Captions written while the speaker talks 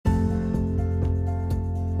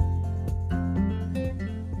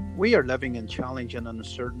We are living in challenging and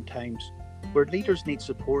uncertain times where leaders need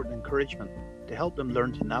support and encouragement to help them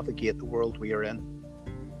learn to navigate the world we are in.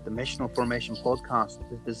 The Missional Formation podcast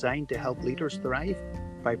is designed to help leaders thrive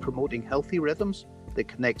by promoting healthy rhythms that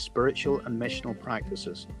connect spiritual and missional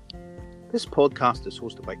practices. This podcast is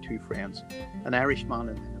hosted by two friends, an Irishman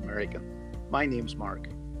and an American. My name's Mark.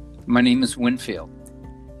 My name is Winfield.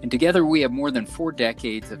 And together we have more than 4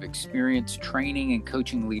 decades of experience training and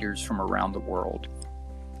coaching leaders from around the world.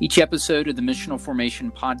 Each episode of the Missional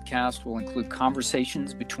Formation podcast will include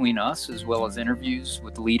conversations between us as well as interviews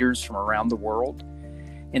with leaders from around the world.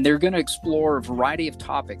 And they're going to explore a variety of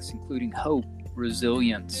topics, including hope,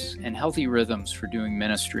 resilience, and healthy rhythms for doing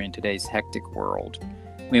ministry in today's hectic world.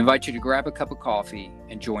 We invite you to grab a cup of coffee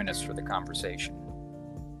and join us for the conversation.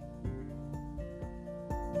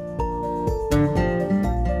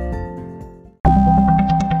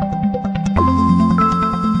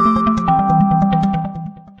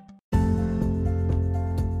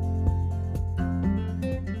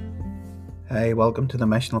 Hey, welcome to the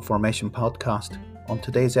Missional Formation podcast. On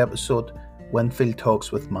today's episode, Winfield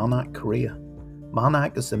talks with Manak Korea.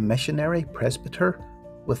 Manak is the missionary presbyter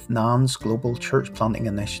with NAN's Global Church Planting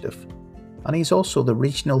Initiative, and he's also the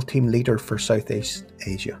regional team leader for Southeast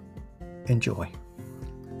Asia. Enjoy.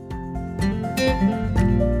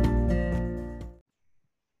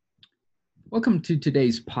 Welcome to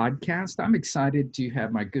today's podcast. I'm excited to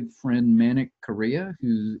have my good friend Manak Korea,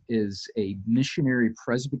 who is a missionary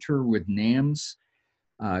presbyter with NAM's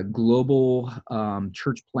Global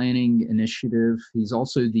Church Planting Initiative. He's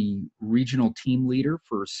also the regional team leader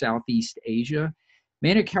for Southeast Asia.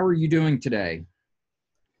 Manak, how are you doing today?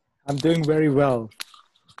 I'm doing very well.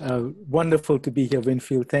 Wonderful to be here,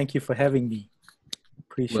 Winfield. Thank you for having me.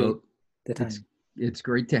 Appreciate the time. It's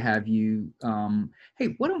great to have you.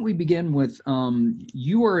 Hey, why don't we begin with,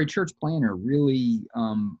 you are a church planner, really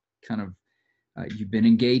you've been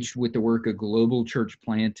engaged with the work of global church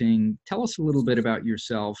planting. Tell us a little bit about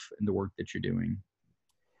yourself and the work that you're doing.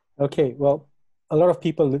 Okay, well, a lot of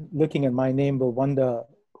people looking at my name will wonder,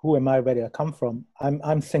 who am I, where do I come from?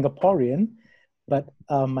 I'm Singaporean, but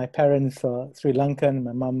my parents are Sri Lankan.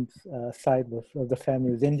 My mom's side of the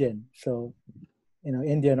family was Indian. So,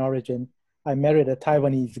 Indian origin. I married a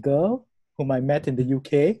Taiwanese girl whom I met in the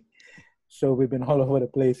UK. So we've been all over the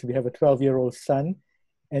place. We have a 12-year-old son,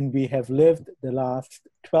 and we have lived the last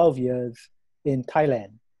 12 years in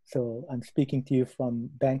Thailand. So I'm speaking to you from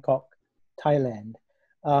Bangkok, Thailand.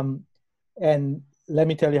 And let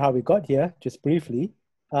me tell you how we got here, just briefly.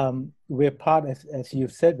 We're part, as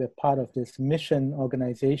you've said, we're part of this mission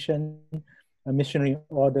organization, a missionary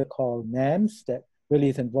order called NAMS that really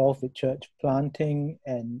is involved with church planting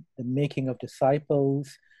and the making of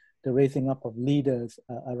disciples, the raising up of leaders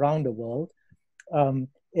around the world.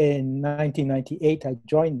 In 1998, I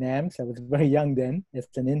joined NAMS. I was very young then as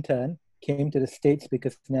an intern, came to the States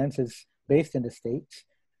because NAMS is based in the States.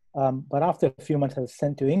 But after a few months, I was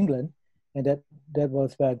sent to England, and that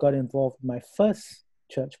was where I got involved. My first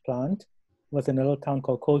church plant was in a little town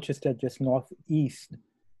called Colchester, just northeast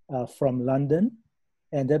from London.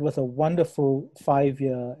 And that was a wonderful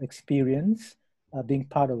 5-year experience, being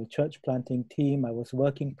part of a church planting team. I was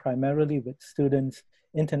working primarily with students,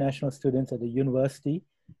 international students at the University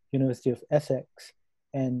of Essex.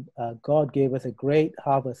 And God gave us a great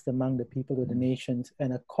harvest among the people of the nations,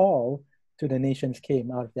 and a call to the nations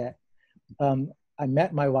came out of that. I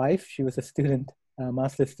met my wife. She was a student,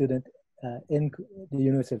 master's student in the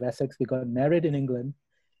University of Essex. We got married in England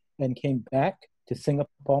and came back to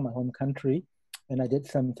Singapore, my home country. And I did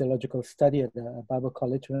some theological study at the Bible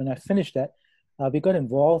College. When I finished that, we got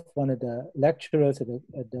involved. One of the lecturers at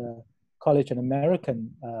the college, an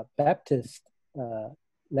American Baptist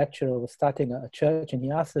lecturer, was starting a church, and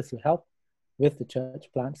he asked us to help with the church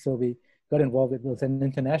plant. So we got involved. It was an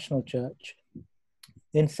international church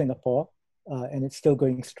in Singapore, and it's still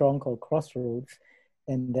going strong, called Crossroads.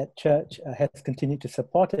 And that church has continued to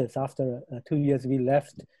support us. After 2 years, we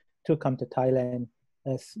left to come to Thailand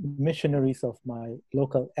as missionaries of my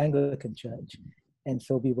local Anglican church. And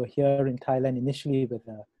so we were here in Thailand initially with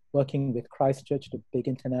working with Christ Church, the big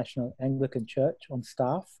international Anglican church, on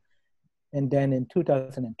staff. And then in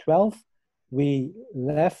 2012, we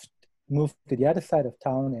left, moved to the other side of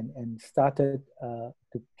town and started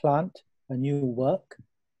to plant a new work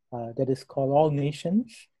that is called All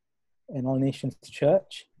Nations, and All Nations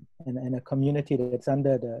Church, and a community that's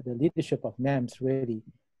under the leadership of NAMS, really.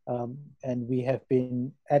 And we have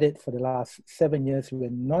been at it for the last 7 years. We're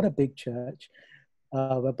not a big church.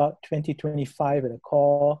 We're about 25 at a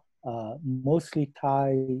core, mostly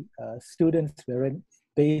Thai students. We're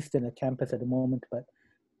based in a campus at the moment, but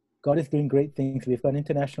God is doing great things. We've got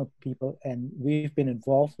international people, and we've been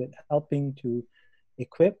involved with helping to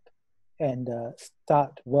equip and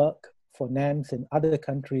start work for NAMS in other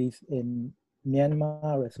countries in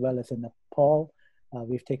Myanmar as well as in Nepal.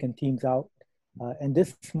 We've taken teams out. And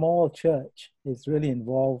this small church is really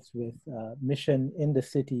involved with mission in the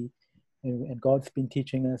city. And God's been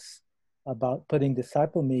teaching us about putting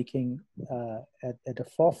disciple making at the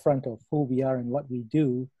forefront of who we are and what we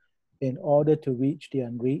do in order to reach the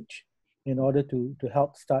unreached, in order to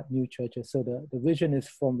help start new churches. So the vision is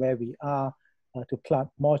from where we are to plant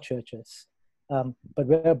more churches. But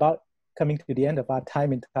we're about coming to the end of our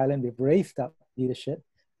time in Thailand. We've raised up leadership.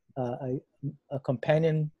 A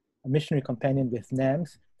missionary companion with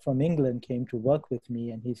NAMS from England came to work with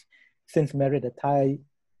me, and he's since married a Thai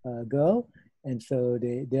girl. And so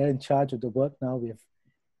they're in charge of the work now.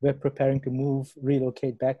 We're preparing to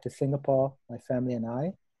relocate back to Singapore, my family and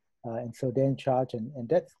I. And so they're in charge, and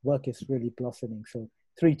that work is really blossoming. So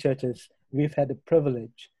 3 churches we've had the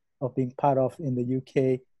privilege of being part of in the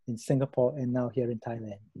UK, in Singapore, and now here in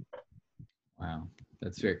Thailand. Wow,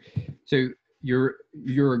 that's very, so you're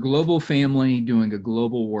a global family doing a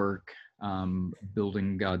global work,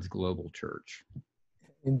 building God's global church.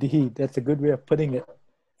 Indeed, that's a good way of putting it. I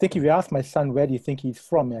think if you ask my son, where do you think he's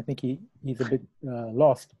from? I think he's a bit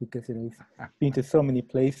lost because he's been to so many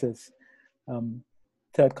places,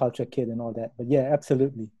 third culture kid and all that. But yeah,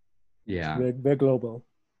 absolutely. Yeah, we're global.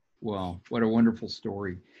 Well, what a wonderful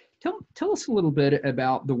story. Tell us a little bit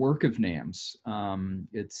about the work of NAMS.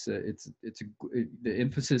 The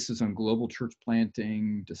emphasis is on global church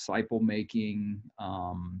planting, disciple making,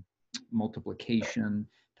 multiplication.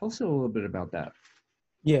 Tell us a little bit about that.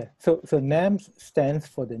 Yeah, so NAMS stands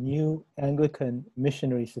for the New Anglican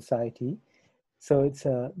Missionary Society. So it's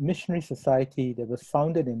a missionary society that was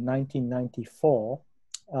founded in 1994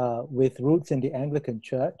 with roots in the Anglican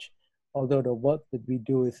Church, although the work that we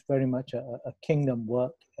do is very much a kingdom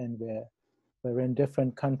work, and we're in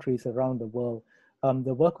different countries around the world.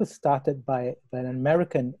 The work was started by an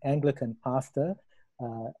American Anglican pastor,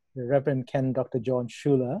 the Reverend Dr. John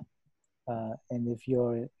Schuler. And if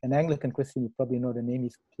you're an Anglican Christian, you probably know the name.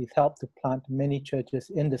 He's helped to plant many churches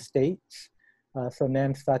in the States. So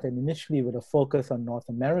NAM started initially with a focus on North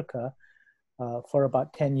America for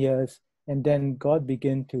about 10 years. And then God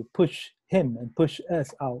began to push him and push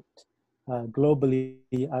us out globally.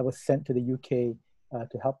 I was sent to the UK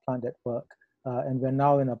to help plant that work. And we're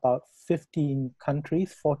now in about 15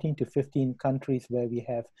 countries, 14 to 15 countries where we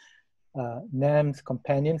have NAMS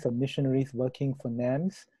companions or missionaries working for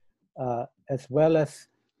NAMS. As well as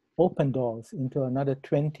open doors into another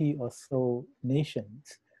 20 or so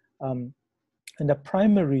nations. And the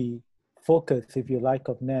primary focus, if you like,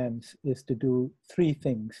 of NAMS is to do 3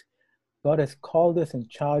 things. God has called us and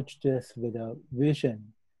charged us with a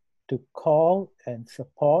vision to call and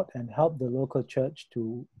support and help the local church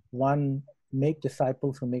to, 1, make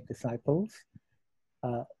disciples who make disciples.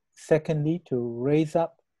 Secondly, to raise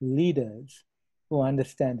up leaders who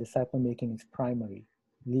understand disciple making is primary.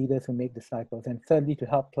 Leaders who make disciples, and thirdly, to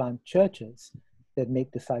help plant churches that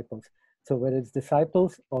make disciples. So whether it's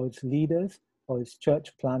disciples or it's leaders or it's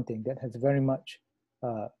church planting, that has very much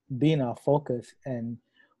been our focus. And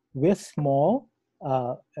we're small,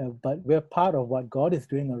 but we're part of what God is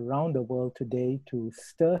doing around the world today to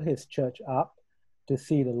stir his church up, to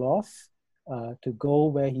see the lost, to go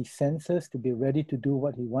where he sends us, to be ready to do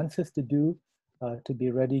what he wants us to do, to be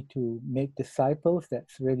ready to make disciples.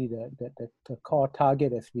 That's really the core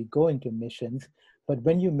target as we go into missions. But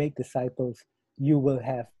when you make disciples, you will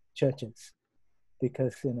have churches,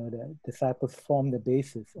 because the disciples form the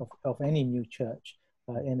basis of any new church.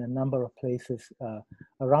 In a number of places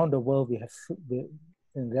around the world,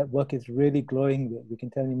 and that work is really growing. We can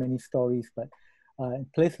tell you many stories, but in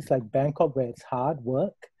places like Bangkok, where it's hard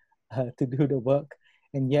work to do the work,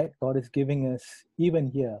 and yet God is giving us, even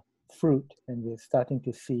here, fruit, and we're starting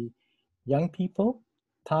to see young people,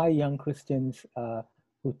 Thai young Christians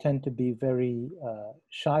who tend to be very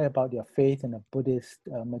shy about their faith in a Buddhist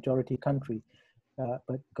majority country,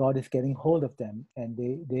 but God is getting hold of them, and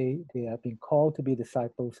they are being called to be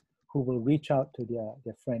disciples who will reach out to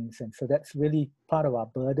their friends. And so that's really part of our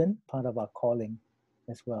burden, part of our calling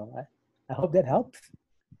as well. I hope that helps.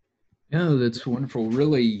 No, that's wonderful.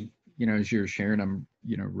 Really, as you're sharing, I'm,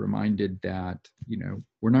 reminded that,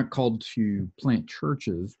 we're not called to plant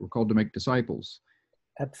churches. We're called to make disciples.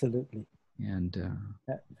 Absolutely. And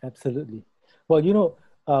absolutely. Well,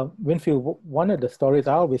 Winfield, one of the stories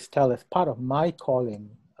I always tell as part of my calling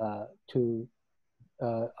I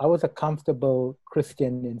was a comfortable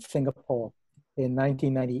Christian in Singapore in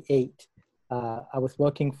 1998. I was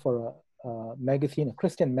working for magazine, a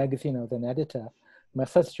Christian magazine. I was an editor. My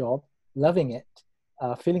first job, loving it,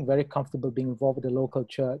 feeling very comfortable being involved with the local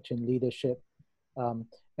church and leadership.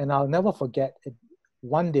 And I'll never forget it.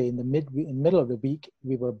 One day in the middle of the week,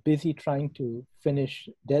 we were busy trying to finish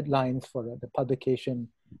deadlines for the publication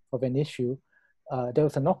of an issue. There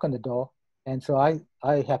was a knock on the door, and so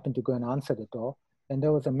I happened to go and answer the door. And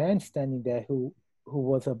there was a man standing there who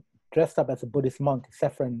was dressed up as a Buddhist monk,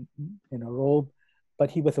 saffron in a robe, but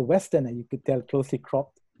he was a Westerner. You could tell, closely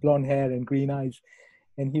cropped, blonde hair and green eyes.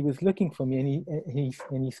 And he was looking for me, and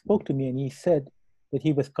he spoke to me, and he said that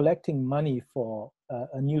he was collecting money for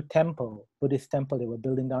a new temple, Buddhist temple they were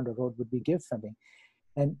building down the road. Would we give something?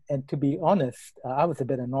 And to be honest, I was a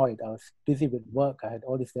bit annoyed. I was busy with work. I had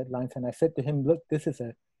all these deadlines. And I said to him, look, this is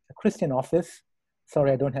a Christian office.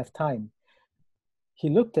 Sorry, I don't have time. He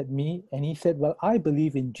looked at me and he said, well, I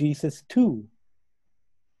believe in Jesus too.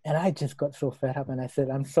 And I just got so fed up. And I said,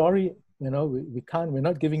 I'm sorry, we're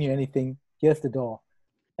not giving you anything. Here's the door.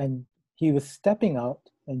 And he was stepping out.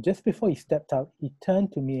 And just before he stepped out, he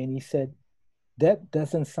turned to me and he said, that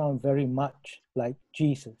doesn't sound very much like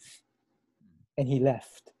Jesus. And he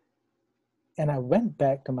left. And I went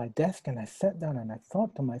back to my desk and I sat down and I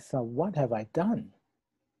thought to myself, what have I done?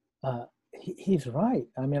 He's right.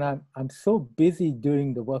 I mean, I'm so busy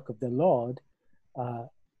doing the work of the Lord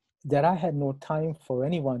that I had no time for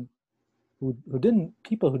anyone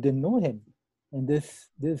people who didn't know him. And this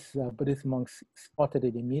Buddhist monk spotted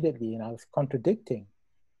it immediately, and I was contradicting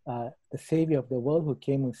the Savior of the world who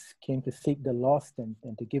came to seek the lost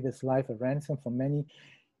and to give his life a ransom for many.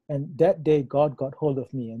 And that day, God got hold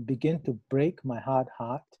of me and began to break my hard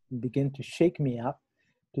heart and begin to shake me up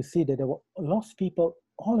to see that there were lost people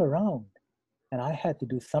all around. And I had to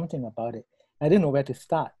do something about it. I didn't know where to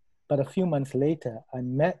start. But a few months later, I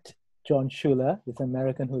met John Schuller, this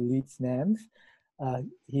American who leads NAMS.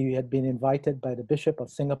 He had been invited by the Bishop of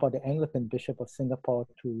Singapore, the Anglican Bishop of Singapore,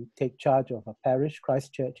 to take charge of a parish,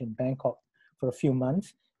 Christ Church in Bangkok, for a few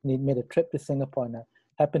months. And he made a trip to Singapore, and I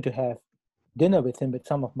happened to have dinner with him with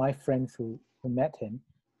some of my friends who met him.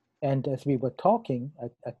 And as we were talking,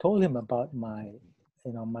 I told him about my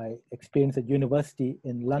experience at university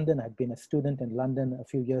in London. I'd been a student in London a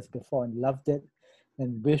few years before and loved it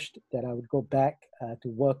and wished that I would go back to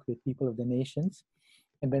work with people of the nations.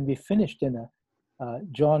 And when we finished dinner,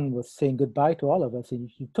 John was saying goodbye to all of us. And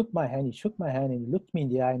he took my hand, he shook my hand, and he looked me in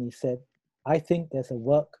the eye and he said, I think there's a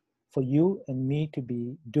work for you and me to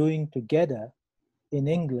be doing together in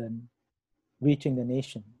England, reaching the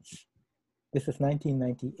nations. This is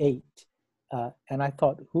 1998. And I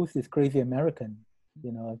thought, who's this crazy American?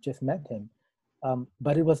 I've just met him.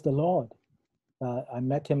 But it was the Lord. I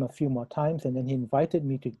met him a few more times, and then he invited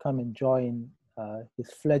me to come and join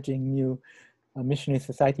his fledgling new missionary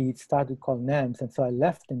society he'd started called NAMS. And so I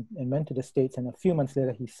left and went to the States, and a few months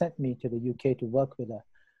later, he sent me to the UK to work with a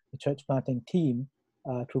church planting team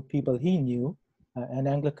through people he knew, an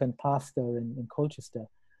Anglican pastor in Colchester.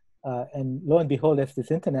 And lo and behold, there's this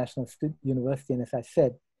international university, and as I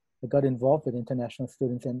said, I got involved with international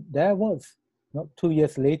students, and there was, not 2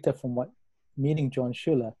 years later from meeting John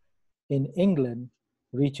Schuller, in England,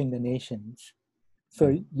 reaching the nations. So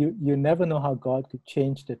you never know how God could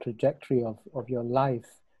change the trajectory of your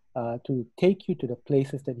life to take you to the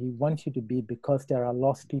places that he wants you to be, because there are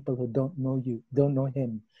lost people who don't know you, don't know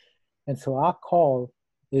him. And so our call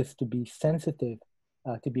is to be sensitive,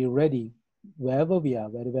 to be ready wherever we are,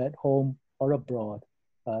 whether we're at home or abroad,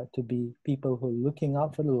 to be people who are looking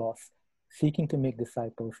out for the lost, seeking to make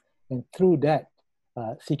disciples, and through that,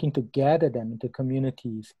 seeking to gather them into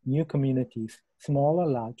communities, new communities, small or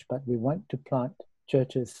large, but we want to plant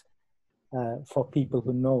churches for people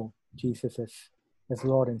who know Jesus as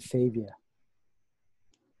Lord and Savior.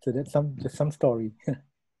 So that's some story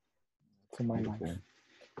from my life.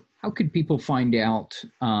 How could people find out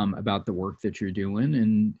about the work that you're doing,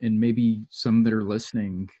 and maybe some that are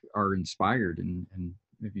listening are inspired and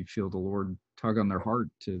maybe feel the Lord tug on their heart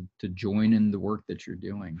to join in the work that you're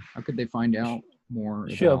doing? How could they find out more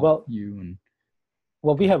about you?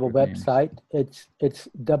 Well, we have a website. It's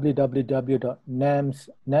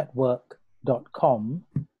www.namsnetwork.com.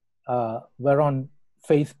 We're on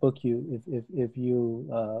Facebook. If you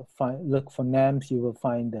look for NAMS, you will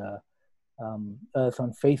find us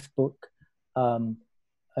on Facebook.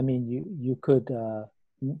 You could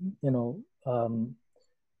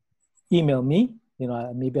email me.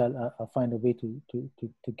 Maybe I'll find a way to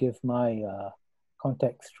give my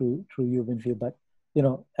contacts through you, Winfield. But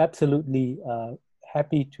absolutely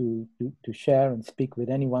happy to share and speak with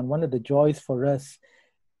anyone. One of the joys for us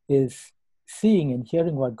is seeing and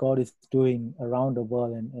hearing what God is doing around the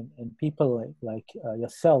world, and people like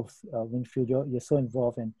yourself, Winfield, you're so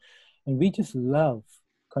involved, and we just love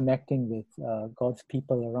connecting with God's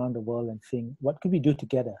people around the world and seeing what can we do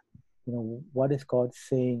together. What is God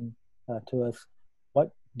saying to us?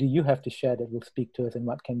 What do you have to share that will speak to us, and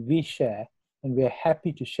what can we share? And we're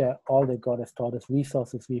happy to share all that God has taught us,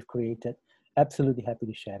 resources we've created. Absolutely happy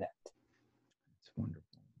to share that. That's wonderful.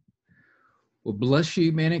 Well, bless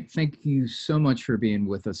you, Manik. Thank you so much for being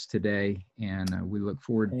with us today. And we look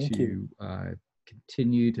forward to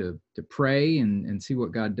continue to pray and see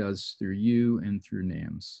what God does through you and through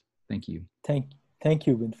NAMS. Thank you. Thank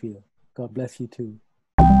you, Winfield. God bless you too.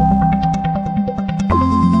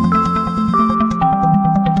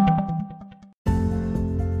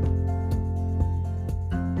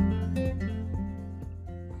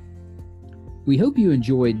 We hope you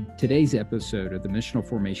enjoyed today's episode of the Missional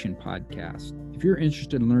Formation Podcast. If you're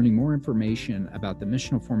interested in learning more information about the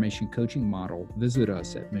Missional Formation Coaching Model, visit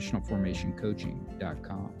us at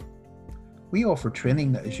missionalformationcoaching.com. We offer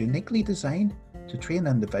training that is uniquely designed to train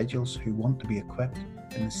individuals who want to be equipped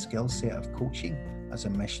in the skill set of coaching as a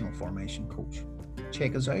missional formation coach.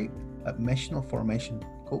 Check us out at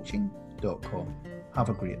missionalformationcoaching.com. Have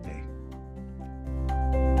a great day.